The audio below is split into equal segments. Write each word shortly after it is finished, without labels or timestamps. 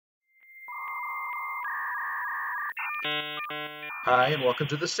Hi, and welcome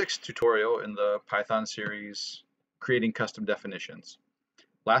to the sixth tutorial in the Python series, Creating Custom Definitions.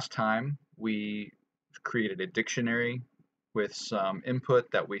 Last time, we created a dictionary with some input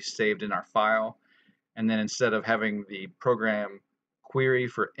that we saved in our file, and then instead of having the program query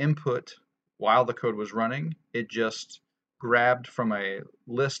for input while the code was running, it just grabbed from a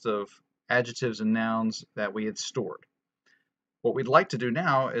list of adjectives and nouns that we had stored. What we'd like to do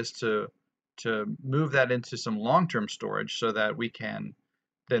now is to move that into some long-term storage so that we can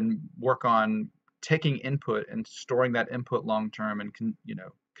then work on taking input and storing that input long-term and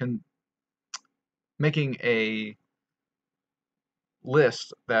making a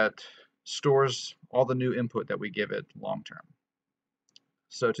list that stores all the new input that we give it long-term.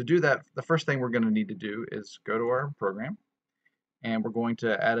 So to do that, the first thing we're going to need to do is go to our program, and we're going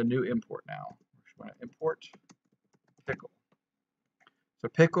to add a new import now. We're going to import pickle. So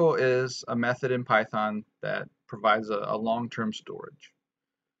pickle is a method in Python that provides a long-term storage.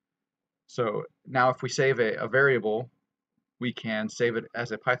 So now if we save a variable, we can save it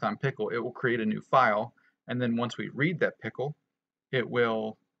as a Python pickle. It will create a new file, and then once we read that pickle, it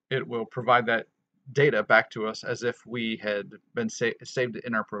will provide that data back to us as if we had been saved it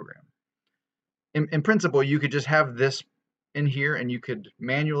in our program. In principle, you could just have this in here, and you could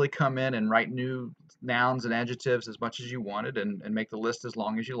manually come in and write new nouns and adjectives as much as you wanted and make the list as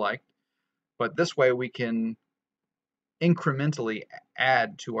long as you liked. But this way we can incrementally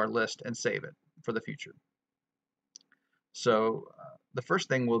add to our list and save it for the future. So the first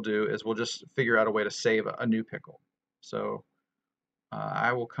thing we'll do is we'll just figure out a way to save a new pickle. So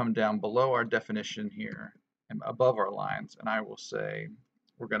I will come down below our definition here and above our lines, and I will say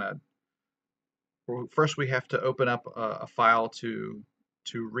first we have to open up a file to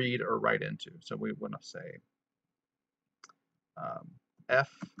read or write into. So we want to say f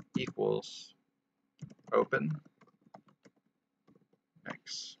equals open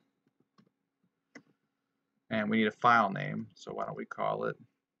x. And we need a file name, so why don't we call it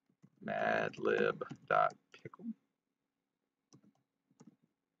madlib.pickle.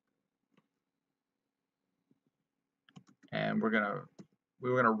 And we're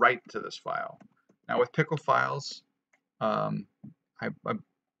gonna write to this file. Now with pickle files, I've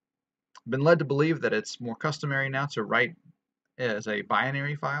been led to believe that it's more customary now to write as a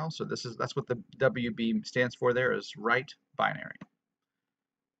binary file. So that's what the WB stands for there, is write binary.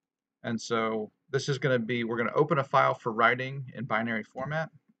 And so this is going to be, we're going to open a file for writing in binary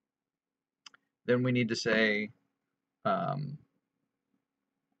format. Then we need to say we're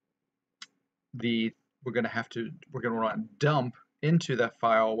going to run dump into that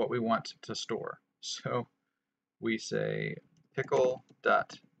file what we want to store. So we say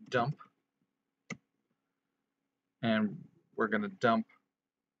pickle.dump, and we're going to dump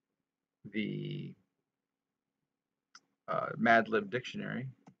the madlib dictionary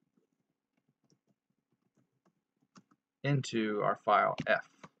into our file f.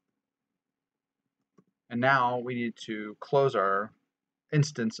 And now we need to close our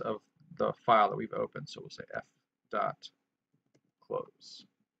instance of the file that we've opened. So we'll say f.close.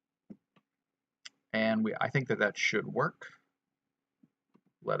 And I think that should work.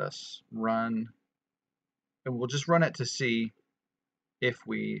 Let us run, and we'll just run it to see if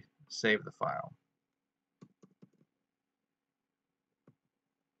we save the file.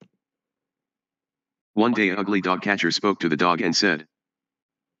 One day, ugly dog catcher spoke to the dog and said.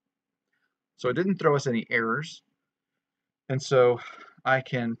 So it didn't throw us any errors. And so I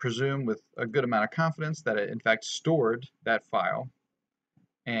can presume with a good amount of confidence that it in fact stored that file.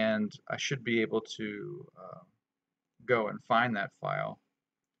 And I should be able to go and find that file.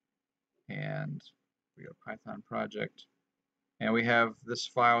 And we go Python project. And we have this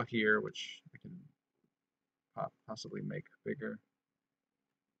file here, which I can possibly make bigger.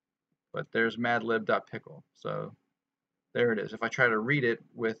 But there's madlib.pickle. So there it is. If I try to read it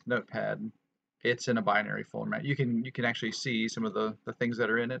with Notepad, it's in a binary format. You can actually see some of the things that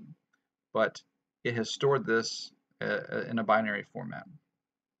are in it, but it has stored this in a binary format.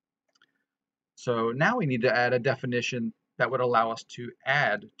 So now we need to add a definition that would allow us to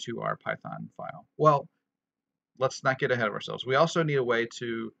add to our Python file. Well, let's not get ahead of ourselves. We also need a way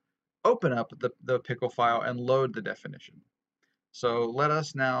to open up the pickle file and load the definition. So let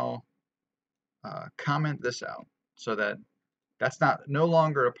us now comment this out so that that's no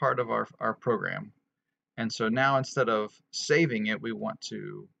longer a part of our program. And so now instead of saving it, we want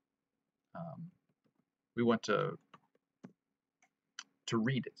to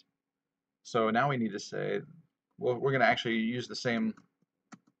read it. So now we need to say, well, we're going to actually use the same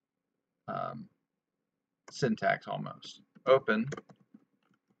syntax almost. Open,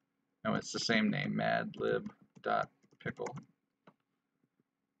 and it's the same name, madlib.pickle. pickle.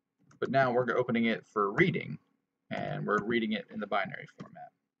 But now we're opening it for reading, and we're reading it in the binary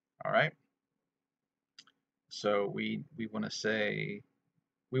format. All right. So we want to say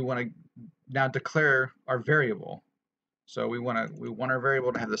we want to now declare our variable. So we want our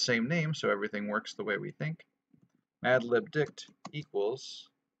variable to have the same name, so everything works the way we think. madlibdict equals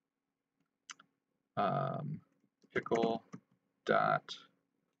pickle dot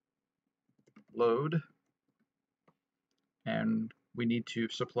load, and we need to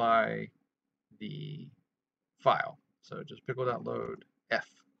supply the file. So just pickle.load f.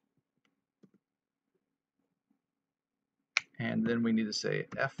 And then we need to say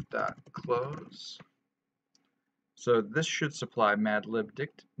f.close. So this should supply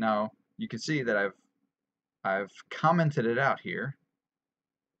madlibdict. Now you can see that I've commented it out here.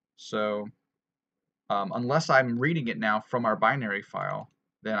 So unless I'm reading it now from our binary file,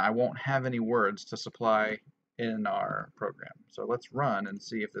 then I won't have any words to supply in our program. So let's run and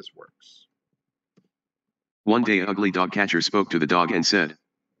see if this works. One day ugly dog catcher spoke to the dog and said.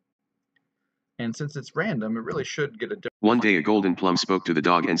 And since it's random, it really should get a different. One day a golden plum spoke to the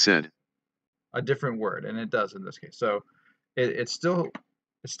dog and said. A different word, and it does in this case. So it still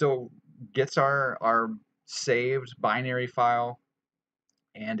gets our saved binary file,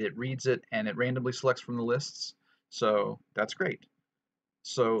 and it reads it, and it randomly selects from the lists. So that's great.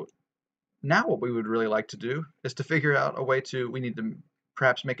 So now what we would really like to do is to figure out a way we need to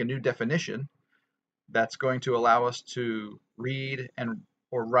perhaps make a new definition that's going to allow us to read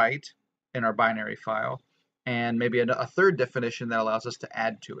or write in our binary file, and maybe a third definition that allows us to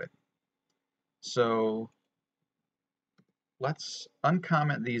add to it. So let's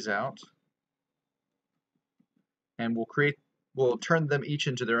uncomment these out, and we'll turn them each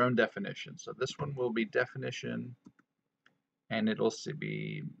into their own definition. So this one will be definition, and it'll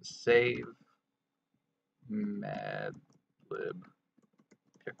be save madlib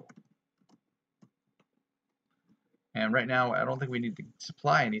pickle. And right now, I don't think we need to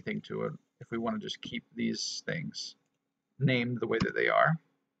supply anything to it if we want to just keep these things named the way that they are.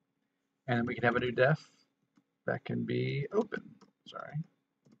 And then we can have a new def that can be open. Sorry.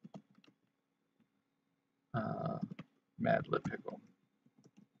 Madlib pickle.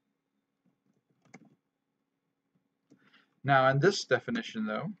 Now, in this definition,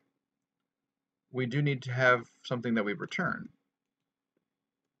 though, we do need to have something that we return.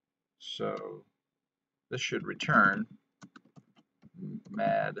 So this should return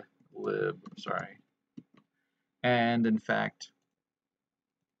madlib, sorry. And in fact,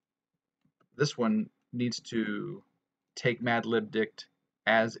 this one needs to take madlibdict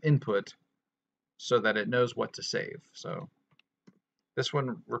as input so that it knows what to save. So this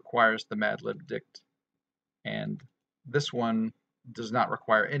one requires the madlibdict, and this one does not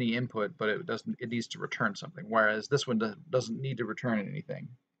require any input, but it needs to return something, whereas this one doesn't need to return anything.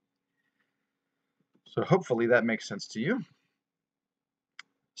 So hopefully that makes sense to you.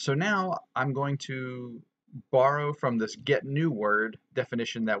 So now I'm going to borrow from this get new word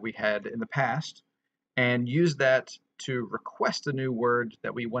definition that we had in the past and use that to request a new word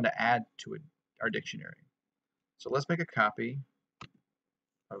that we want to add to our dictionary. So let's make a copy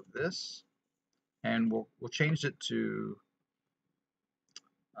of this, and we'll change it to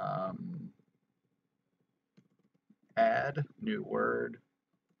add new word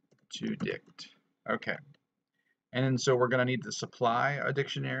to dict. Okay. And so we're going to need to supply a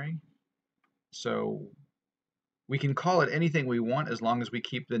dictionary. So we can call it anything we want as long as we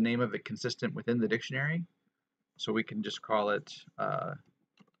keep the name of it consistent within the dictionary. So we can just call it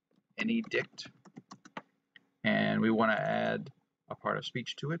any dict. And we want to add a part of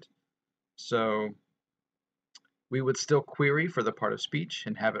speech to it. So we would still query for the part of speech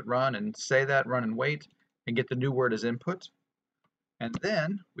and have it run and say that, run and wait, and get the new word as input. And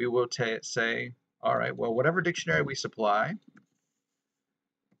then we will say, all right, well, whatever dictionary we supply,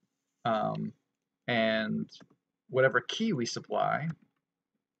 and whatever key we supply,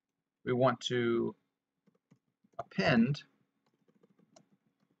 we want to append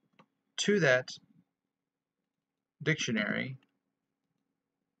to that dictionary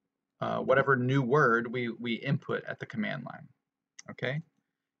whatever new word we input at the command line. Okay,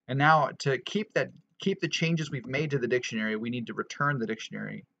 and now to keep the changes we've made to the dictionary, we need to return the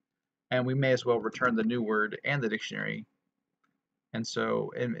dictionary, and we may as well return the new word and the dictionary. And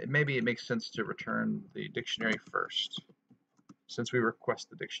so maybe it makes sense to return the dictionary first, since we request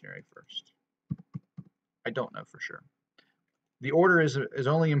the dictionary first. I don't know for sure. The order is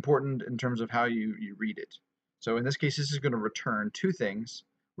only important in terms of how you read it. So in this case, this is going to return two things.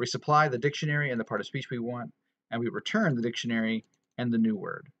 We supply the dictionary and the part of speech we want, and we return the dictionary and the new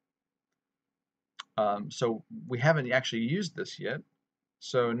word. So we haven't actually used this yet.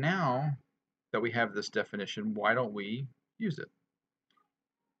 So now that we have this definition, why don't we use it?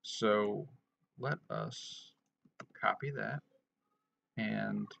 So let us copy that,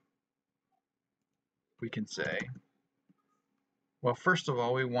 and we can say, well, first of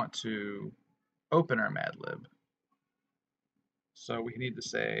all, we want to open our madlib. So we need to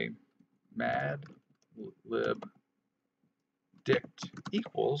say madlib dict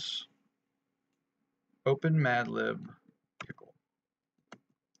equals open madlib pickle.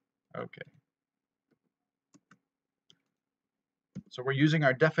 Okay. So we're using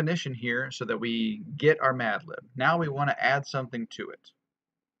our definition here so that we get our madlib. Now we want to add something to it.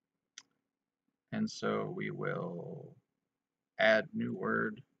 And so we will add new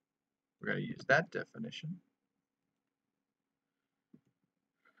word. We're going to use that definition.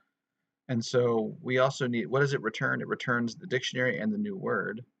 And so we also need, what does it return? It returns the dictionary and the new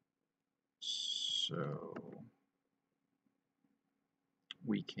word. So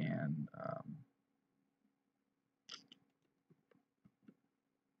we can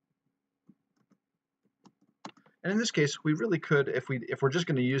and in this case, we really could, if we're just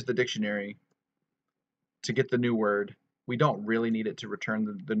going to use the dictionary to get the new word, we don't really need it to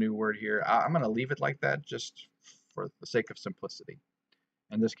return the new word here. I'm going to leave it like that just for the sake of simplicity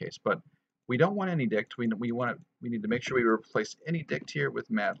in this case. But we don't want any dict. We need to make sure we replace any dict here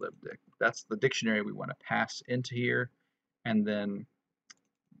with madlib dict. That's the dictionary we want to pass into here. And then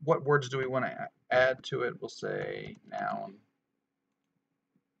what words do we want to add to it? We'll say noun.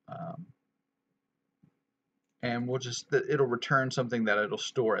 And we'll just, it'll return something that it'll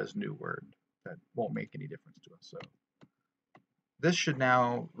store as new word. That won't make any difference to us. So this should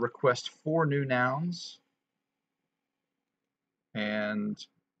now request 4 new nouns,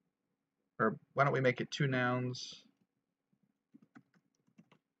 or why don't we make it 2 nouns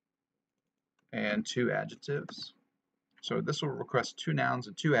and 2 adjectives. So this will request 2 nouns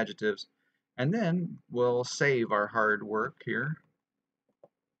and 2 adjectives, and then we'll save our hard work here.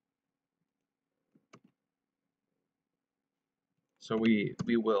 So we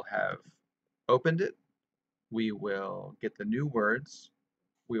will have opened it, we will get the new words,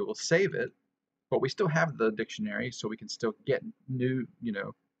 we will save it, but we still have the dictionary, so we can still get new,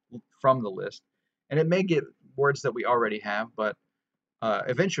 from the list. And it may get words that we already have, but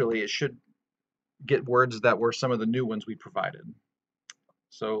eventually it should get words that were some of the new ones we provided.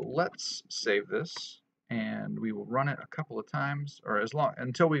 So let's save this, and we will run it a couple of times, or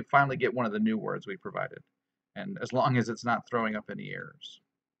until we finally get one of the new words we provided, and as long as it's not throwing up any errors,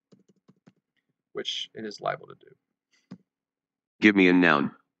 which it is liable to do. Give me a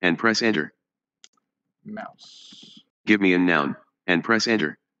noun, and press enter. Mouse. Give me a noun, and press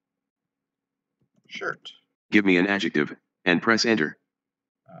enter. Shirt. Give me an adjective, and press enter.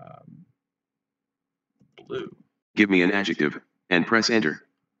 Blue. Give me an adjective, and press enter.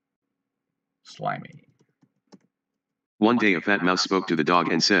 Slimy. One day a fat mouse spoke to the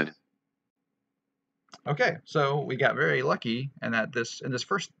dog and said. Okay, so we got very lucky, and in this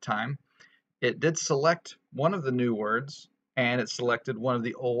first time, it did select one of the new words, and it selected one of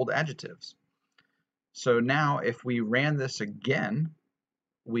the old adjectives. So now if we ran this again,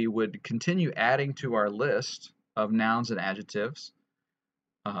 we would continue adding to our list of nouns and adjectives,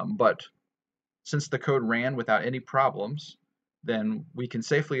 but since the code ran without any problems, then we can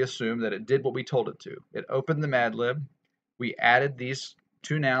safely assume that it did what we told it to. It opened the madlib, we added these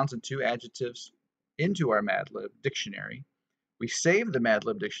 2 nouns and 2 adjectives into our madlib dictionary. We saved the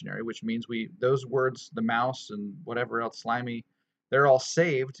madlib dictionary, which means those words, the mouse and whatever else, slimy, they're all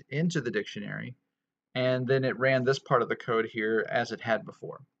saved into the dictionary, and then it ran this part of the code here as it had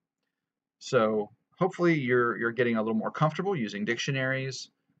before. So hopefully you're getting a little more comfortable using dictionaries,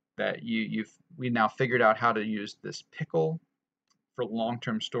 that we now figured out how to use this pickle for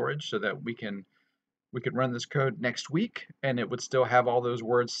long-term storage so that we could run this code next week and it would still have all those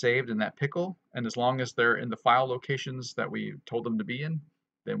words saved in that pickle, and as long as they're in the file locations that we told them to be in,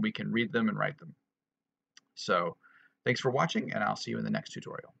 then we can read them and write them. So thanks for watching, and I'll see you in the next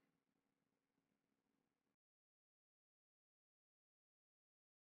tutorial.